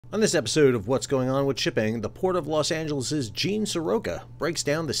On this episode of What's Going On with Shipping, the Port of Los Angeles' Gene Seroka breaks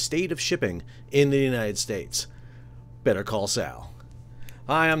down the state of shipping in the United States. Better call Sal.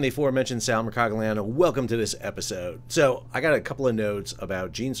 Hi, I'm the aforementioned Sal Mercogliano. Welcome to this episode. So, I got a couple of notes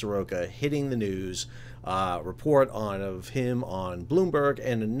about Gene Seroka hitting the news, report of him on Bloomberg,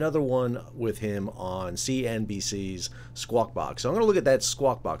 and another one with him on CNBC's Squawk Box. So I'm going to look at that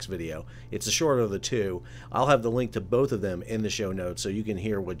Squawk Box video. It's the shorter of the two. I'll have the link to both of them in the show notes so you can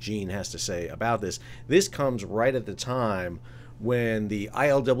hear what Gene has to say about this. This comes right at the time when the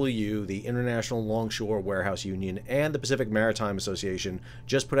ILWU, the International Longshore Warehouse Union, and the Pacific Maritime Association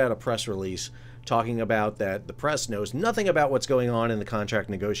just put out a press release talking about that the press knows nothing about what's going on in the contract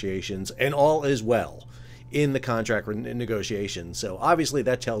negotiations, and all is well in the contract negotiations. So obviously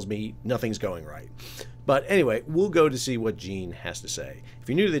that tells me nothing's going right. But anyway, we'll go to see what Gene has to say. If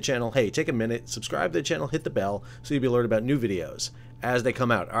you're new to the channel, hey, take a minute, subscribe to the channel, hit the bell so you'll be alerted about new videos as they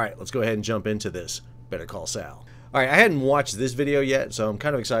come out. All right, let's go ahead and jump into this. Better call Sal. All right, I hadn't watched this video yet, so I'm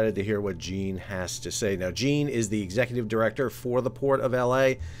kind of excited to hear what Gene has to say. Now, Gene is the executive director for the Port of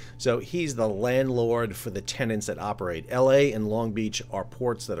LA, so he's the landlord for the tenants that operate. LA and Long Beach are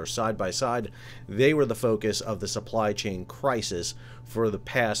ports that are side by side. They were the focus of the supply chain crisis for the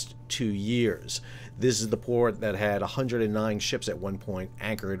past 2 years. This is the port that had 109 ships at one point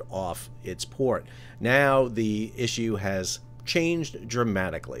anchored off its port. Now the issue has changed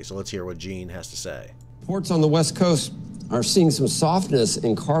dramatically, so let's hear what Gene has to say. Ports on the West Coast are seeing some softness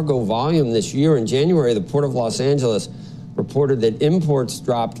in cargo volume this year. In January, the Port of Los Angeles reported that imports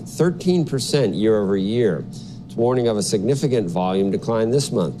dropped 13% year over year. It's warning of a significant volume decline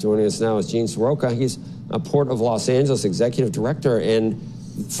this month. Joining us now is Gene Seroka. He's a Port of Los Angeles executive director. And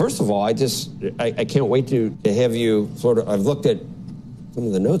first of all, I can't wait to have you I've looked at some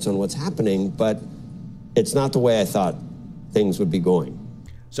of the notes on what's happening, but it's not the way I thought things would be going.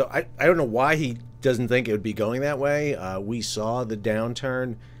 So I don't know why he doesn't think it would be going that way. We saw the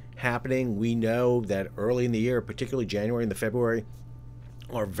downturn happening. We know that early in the year, particularly January and the February,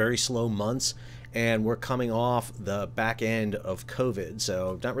 are very slow months, and we're coming off the back end of COVID.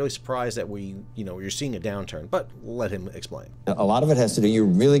 So not really surprised that you're seeing a downturn, but let him explain. A lot of it has to do, you're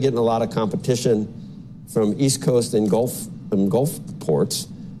really getting a lot of competition from East Coast and Gulf ports,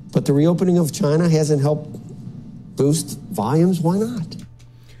 but the reopening of China hasn't helped boost volumes. Why not?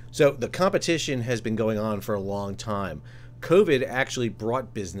 So the competition has been going on for a long time. COVID actually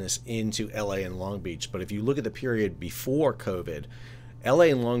brought business into LA and Long Beach, but if you look at the period before COVID, LA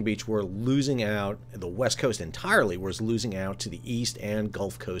and Long Beach were losing out, the West Coast entirely was losing out to the East and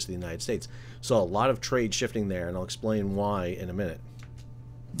Gulf Coast of the United States. So a lot of trade shifting there, and I'll explain why in a minute.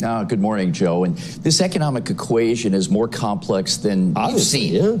 Good morning, Joe. And this economic equation is more complex than you've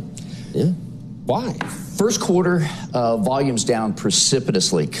seen. Yeah. Why? First quarter, volumes down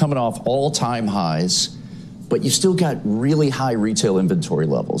precipitously, coming off all-time highs, but you still got really high retail inventory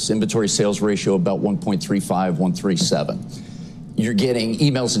levels. Inventory sales ratio about 1.35, 1.37. You're getting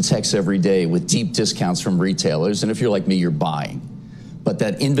emails and texts every day with deep discounts from retailers, and if you're like me, you're buying. But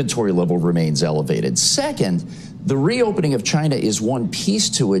that inventory level remains elevated. Second, the reopening of China is one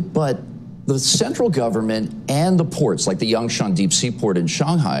piece to it, but the central government and the ports, like the Yangshan Deep Sea Port in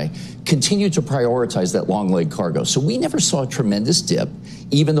Shanghai, continue to prioritize that long leg cargo. So we never saw a tremendous dip,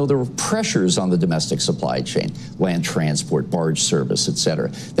 even though there were pressures on the domestic supply chain, land transport, barge service, et cetera.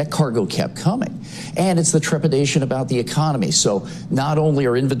 That cargo kept coming. And it's the trepidation about the economy. So not only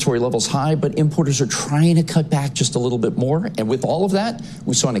are inventory levels high, but importers are trying to cut back just a little bit more. And with all of that,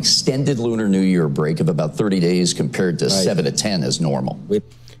 we saw an extended Lunar New Year break of about 30 days compared to 7 to 10 as normal.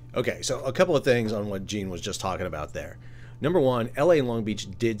 Okay, so a couple of things on what Gene was just talking about there. Number one, LA and Long Beach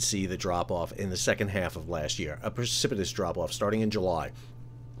did see the drop-off in the second half of last year, a precipitous drop-off starting in July.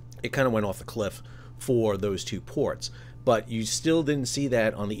 It kind of went off the cliff for those two ports, but you still didn't see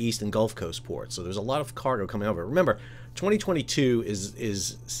that on the East and Gulf Coast ports. So there's a lot of cargo coming over. Remember, 2022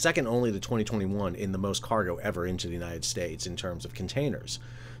 is second only to 2021 in the most cargo ever into the United States in terms of containers.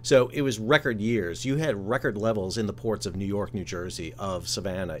 So it was record years. You had record levels in the ports of New York, New Jersey, of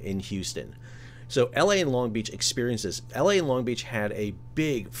Savannah, in Houston. So LA and Long Beach experienced this. LA and Long Beach had a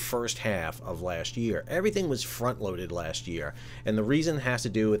big first half of last year. Everything was front-loaded last year. And the reason has to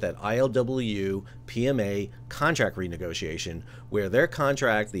do with that ILWU PMA contract renegotiation, where their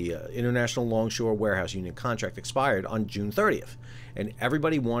contract, the International Longshore Warehouse Union contract, expired on June 30th. And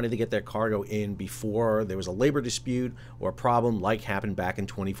everybody wanted to get their cargo in before there was a labor dispute or a problem like happened back in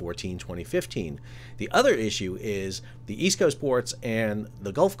 2014, 2015. The other issue is the East Coast ports and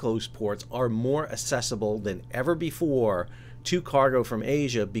the Gulf Coast ports are more accessible than ever before to cargo from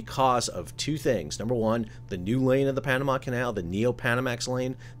Asia because of two things. Number one, the new lane of the Panama Canal, the Neo-Panamax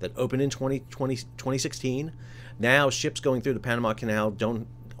lane that opened in 2016. Now ships going through the Panama Canal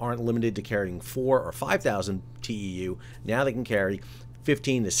aren't limited to carrying 4,000 or 5,000 TEU. Now they can carry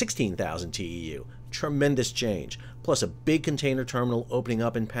 15,000 to 16,000 TEU. Tremendous change. Plus a big container terminal opening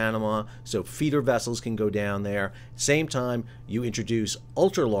up in Panama so feeder vessels can go down there. Same time, you introduce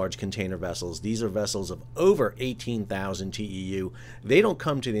ultra-large container vessels. These are vessels of over 18,000 TEU. They don't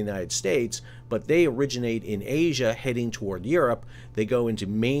come to the United States, but they originate in Asia heading toward Europe. They go into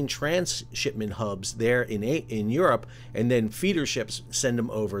main transshipment hubs there in Europe, and then feeder ships send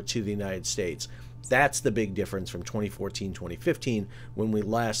them over to the United States. That's the big difference from 2014, 2015, when we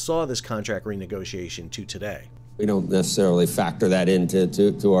last saw this contract renegotiation to today. We don't necessarily factor that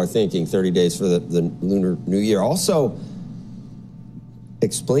into our thinking, 30 days for the Lunar New Year. Also,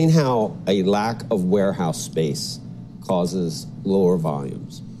 explain how a lack of warehouse space causes lower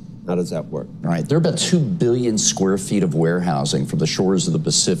volumes. How does that work? All right, there are about 2 billion square feet of warehousing from the shores of the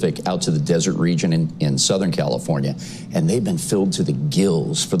Pacific out to the desert region in Southern California, and they've been filled to the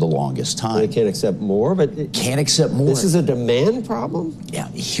gills for the longest time. They can't accept more, but can't accept more. This is a demand problem? Yeah,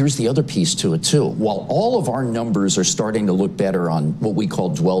 here's the other piece to it, too. While all of our numbers are starting to look better on what we call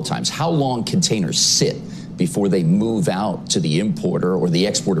dwell times, how long containers sit before they move out to the importer or the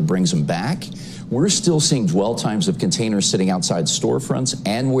exporter brings them back, we're still seeing dwell times of containers sitting outside storefronts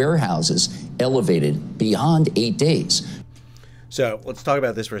and warehouses elevated beyond 8 days. So let's talk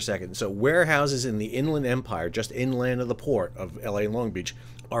about this for a second. So warehouses in the Inland Empire, just inland of the port of LA and Long Beach,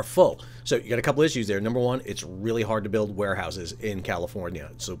 are full. So you got a couple issues there. Number one, it's really hard to build warehouses in California.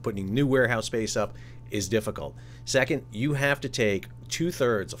 So putting new warehouse space up is difficult. Second, you have to take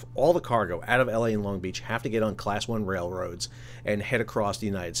 2/3 of all the cargo out of LA and Long Beach have to get on Class 1 railroads and head across the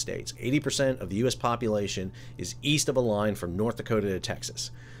United States. 80% of the U.S. population is east of a line from North Dakota to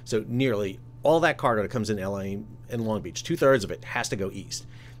Texas. So nearly all that cargo that comes in LA and Long Beach, 2/3 of it has to go east.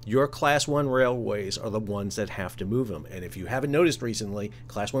 Your Class 1 railways are the ones that have to move them. And if you haven't noticed recently,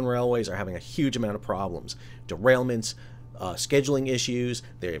 Class 1 railways are having a huge amount of problems. Derailments, scheduling issues,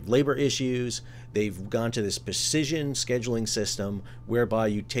 they have labor issues. They've gone to this precision scheduling system whereby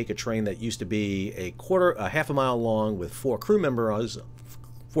you take a train that used to be a half a mile long with four crew members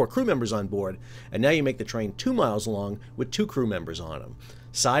on board, and now you make the train 2 miles long with 2 crew members on them.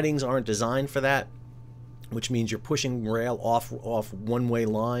 Sidings aren't designed for that, which means you're pushing rail off one-way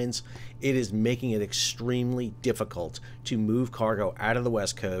lines. It is making it extremely difficult to move cargo out of the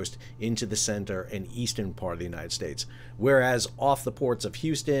West Coast into the center and eastern part of the United States. Whereas off the ports of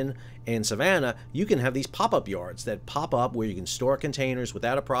Houston and Savannah, you can have these pop-up yards that pop up where you can store containers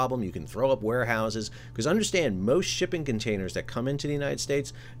without a problem. You can throw up warehouses. Because understand, most shipping containers that come into the United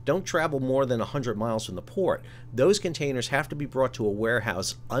States don't travel more than 100 miles from the port. Those containers have to be brought to a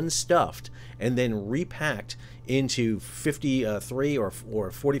warehouse unstuffed and then repacked into 53 or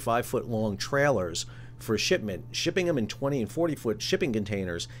 45-foot long trailers for shipment. Shipping them in 20 and 40-foot shipping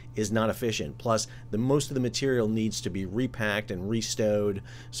containers is not efficient. Plus, most of the material needs to be repacked and restowed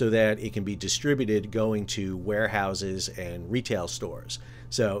so that it can be distributed going to warehouses and retail stores.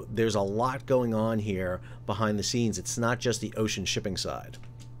 So there's a lot going on here behind the scenes. It's not just the ocean shipping side.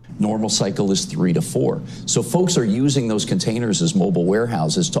 Normal cycle is 3 to 4. So folks are using those containers as mobile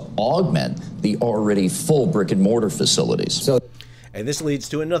warehouses to augment the already full brick and mortar facilities. And this leads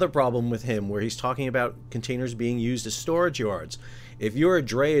to another problem with him where he's talking about containers being used as storage yards. If you're a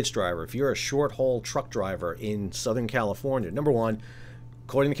drayage driver, if you're a short haul truck driver in Southern California, number one,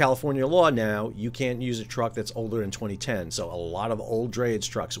 according to California law now, you can't use a truck that's older than 2010. So a lot of old drayage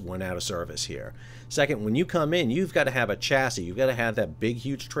trucks went out of service here. Second, when you come in, you've got to have a chassis. You've got to have that big,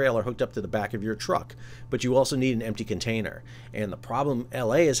 huge trailer hooked up to the back of your truck. But you also need an empty container. And the problem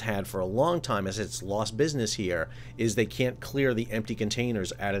LA has had for a long time as it's lost business here is they can't clear the empty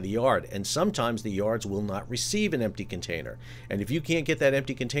containers out of the yard. And sometimes the yards will not receive an empty container. And if you can't get that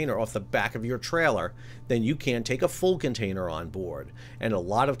empty container off the back of your trailer, then you can't take a full container on board. And a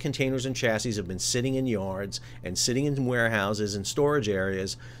lot of containers and chassis have been sitting in yards and sitting in warehouses and storage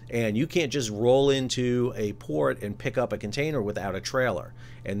areas, and you can't just roll into a port and pick up a container without a trailer.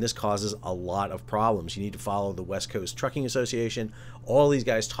 And this causes a lot of problems. You need to follow the West Coast Trucking Association. All these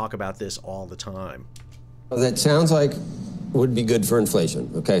guys talk about this all the time. Well, that sounds like would be good for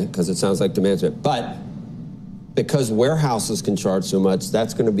inflation, okay? Because it sounds like demand's it. But because warehouses can charge so much,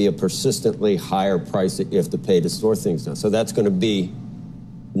 that's going to be a persistently higher price that you have to pay to store things now. So that's going to be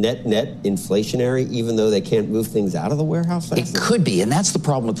net inflationary, even though they can't move things out of the warehouse? It could be, and that's the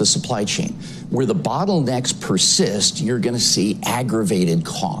problem with the supply chain. Where the bottlenecks persist, you're going to see aggravated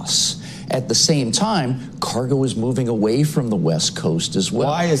costs. At the same time, cargo is moving away from the West Coast as well.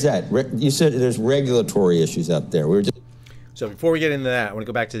 Why is that? You said there's regulatory issues out there. So before we get into that, I want to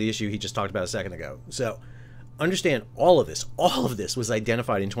go back to the issue he just talked about a second ago. So understand all of this was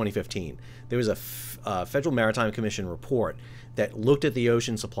identified in 2015. There was a Federal Maritime Commission report that looked at the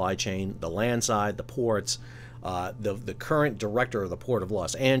ocean supply chain, the land side, the ports. The current director of the Port of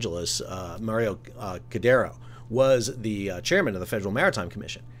Los Angeles, Mario Cordero, was the chairman of the Federal Maritime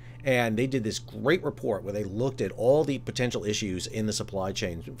Commission. And they did this great report where they looked at all the potential issues in the supply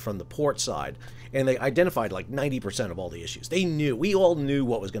chain from the port side, and they identified like 90% of all the issues. We all knew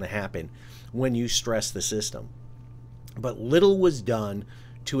what was going to happen when you stress the system. But little was done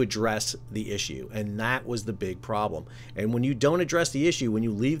to address the issue, and that was the big problem. And when you don't address the issue, when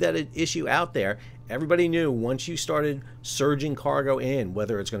you leave that issue out there, everybody knew once you started surging cargo in,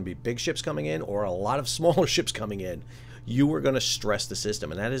 whether it's going to be big ships coming in or a lot of smaller ships coming in, you were going to stress the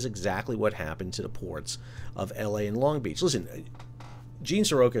system. And that is exactly what happened to the ports of LA and Long Beach. Listen, Gene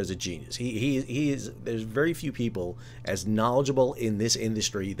Seroka is a genius. There's very few people as knowledgeable in this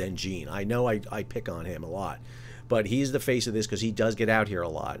industry than Gene. I know I pick on him a lot, but he's the face of this because he does get out here a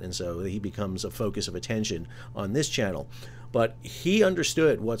lot, and so he becomes a focus of attention on this channel. But he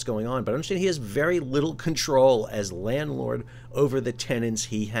understood what's going on, but understand he has very little control as landlord over the tenants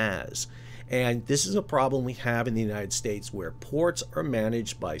he has. And this is a problem we have in the United States, where ports are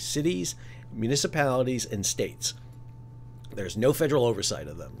managed by cities, municipalities, and states. There's no federal oversight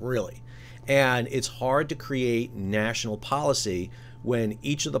of them, really. And it's hard to create national policy when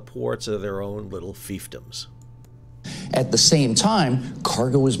each of the ports are their own little fiefdoms. At the same time,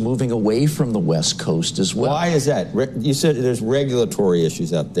 cargo is moving away from the West Coast as well. Why is that? You said there's regulatory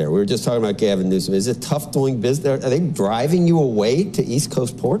issues out there. We were just talking about Gavin Newsom. Is it tough doing business? Are they driving you away to East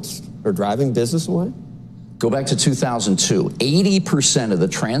Coast ports, or driving business away? Go back to 2002. 80% of the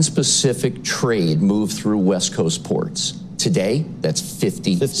Trans-Pacific trade moved through West Coast ports. Today, that's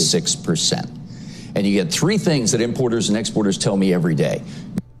 56%. And you get three things that importers and exporters tell me every day.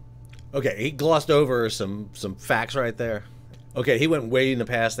 Okay, he glossed over some facts right there. Okay, he went way in the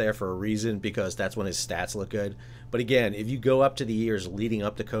past there for a reason, because that's when his stats look good. But again, if you go up to the years leading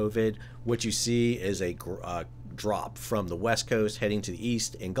up to COVID, what you see is a drop from the West Coast heading to the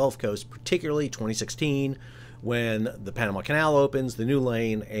East and Gulf Coast, particularly 2016, when the Panama Canal opens, the new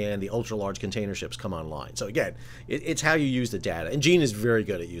lane, and the ultra-large container ships come online. So again, it's how you use the data. And Gene is very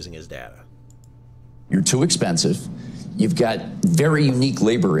good at using his data. You're too expensive. You've got very unique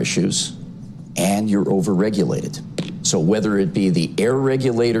labor issues, and you're overregulated. So whether it be the air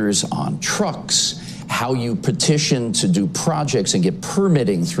regulators on trucks, how you petition to do projects and get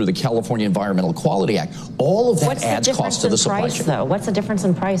permitting through the California Environmental Quality Act, all of that adds cost to the supply chain. Though? What's the difference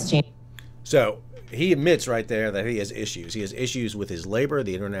in price, Gene? So he admits right there that he has issues. He has issues with his labor,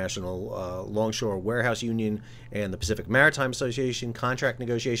 the International Longshore Warehouse Union and the Pacific Maritime Association, contract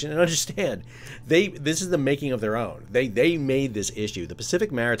negotiation. And understand, this is the making of their own. They made this issue. The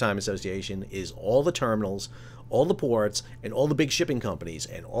Pacific Maritime Association is all the terminals, all the ports, and all the big shipping companies.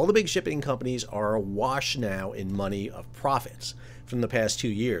 And all the big shipping companies are awash now in money of profits from the past 2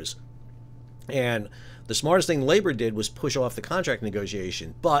 years. And the smartest thing labor did was push off the contract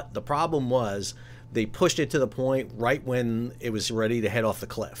negotiation. But the problem was, they pushed it to the point right when it was ready to head off the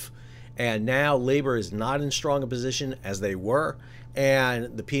cliff. And now labor is not in strong a position as they were,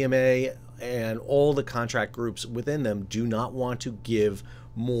 and the PMA and all the contract groups within them do not want to give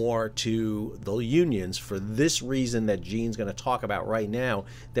more to the unions for this reason that Gene's going to talk about right now,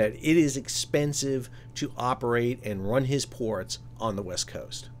 that it is expensive to operate and run his ports on the West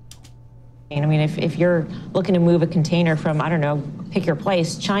Coast. I mean, if you're looking to move a container from, I don't know, pick your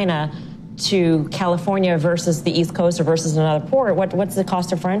place, China to California versus the East Coast or versus another port, what's the cost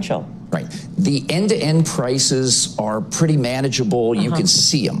differential? Right. The end-to-end prices are pretty manageable. You can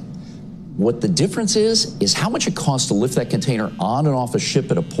see them. What the difference is how much it costs to lift that container on and off a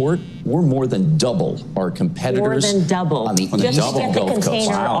ship at a port. We're more than double our competitors. More than double. On the Just double to get the Gulf Coast.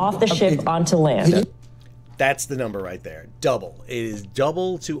 container off the ship onto land. That's the number right there. Double. It is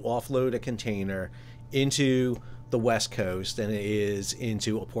double to offload a container into the West Coast than it is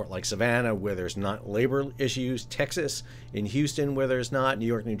into a port like Savannah, where there's not labor issues, Texas, in Houston, where there's not, New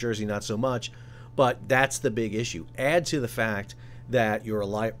York, New Jersey, not so much. But that's the big issue. Add to the fact that your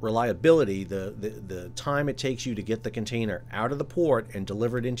reliability, the time it takes you to get the container out of the port and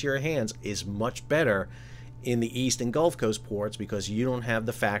delivered into your hands, is much better in the East and Gulf Coast ports, because you don't have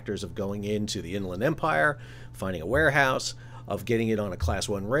the factors of going into the Inland Empire, finding a warehouse, of getting it on a Class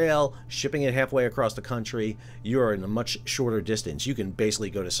 1 rail, shipping it halfway across the country. You're in a much shorter distance. You can basically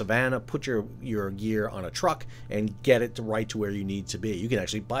go to Savannah, put your gear on a truck, and get it right to where you need to be. You can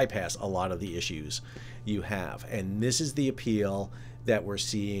actually bypass a lot of the issues you have. And this is the appeal that we're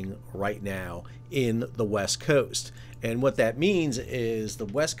seeing right now in the West Coast. And what that means is the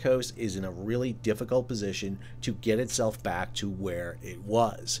West Coast is in a really difficult position to get itself back to where it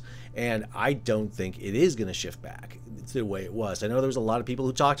was. And I don't think it is going to shift back to the way it was. I know there was a lot of people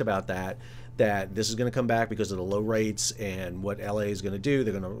who talked about that this is going to come back because of the low rates and what LA is going to do.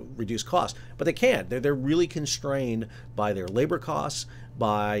 They're going to reduce costs, but they can't. They're really constrained by their labor costs,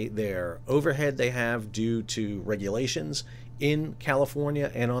 by their overhead they have due to regulations in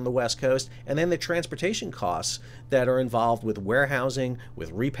California and on the West Coast, and then the transportation costs that are involved with warehousing, with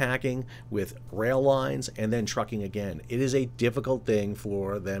repacking, with rail lines, and then trucking again. It is a difficult thing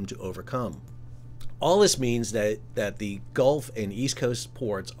for them to overcome. All this means that the Gulf and East Coast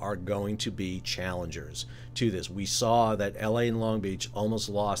ports are going to be challengers to this. We saw that LA and Long Beach almost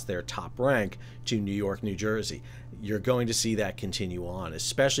lost their top rank to New York, New Jersey. You're going to see that continue on,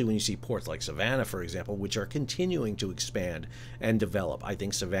 especially when you see ports like Savannah, for example, which are continuing to expand and develop. I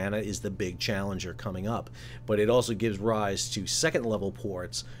think Savannah is the big challenger coming up, but it also gives rise to second-level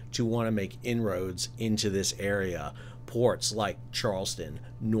ports to want to make inroads into this area. Ports like Charleston,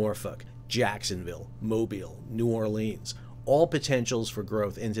 Norfolk, Jacksonville, Mobile, New Orleans, all potentials for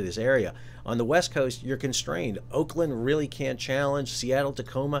growth into this area. On the West Coast, you're constrained. Oakland really can't challenge. Seattle,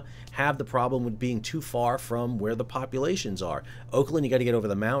 Tacoma have the problem with being too far from where the populations are. Oakland, you got to get over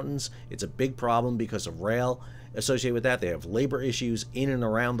the mountains. It's a big problem because of rail associated with that. They have labor issues in and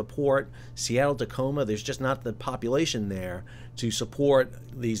around the port. Seattle, Tacoma, there's just not the population there to support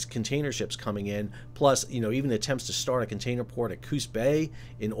these container ships coming in. Plus, even attempts to start a container port at Coos Bay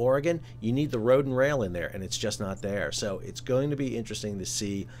in Oregon, you need the road and rail in there, and it's just not there. So it's going to be interesting to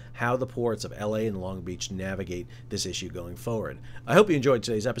see how the ports of LA and Long Beach navigate this issue going forward. I hope you enjoyed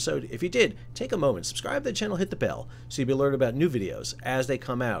today's episode. If you did, take a moment, subscribe to the channel, hit the bell so you'll be alerted about new videos as they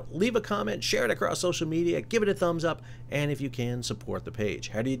come out. Leave a comment, share it across social media, give it a thumbs up, and if you can, support the page.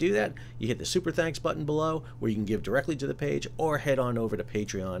 How do you do that? You hit the super thanks button below where you can give directly to the page, or head on over to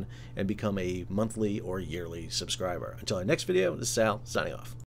Patreon and become a monthly or yearly subscriber. Until our next video, this is Sal, signing off.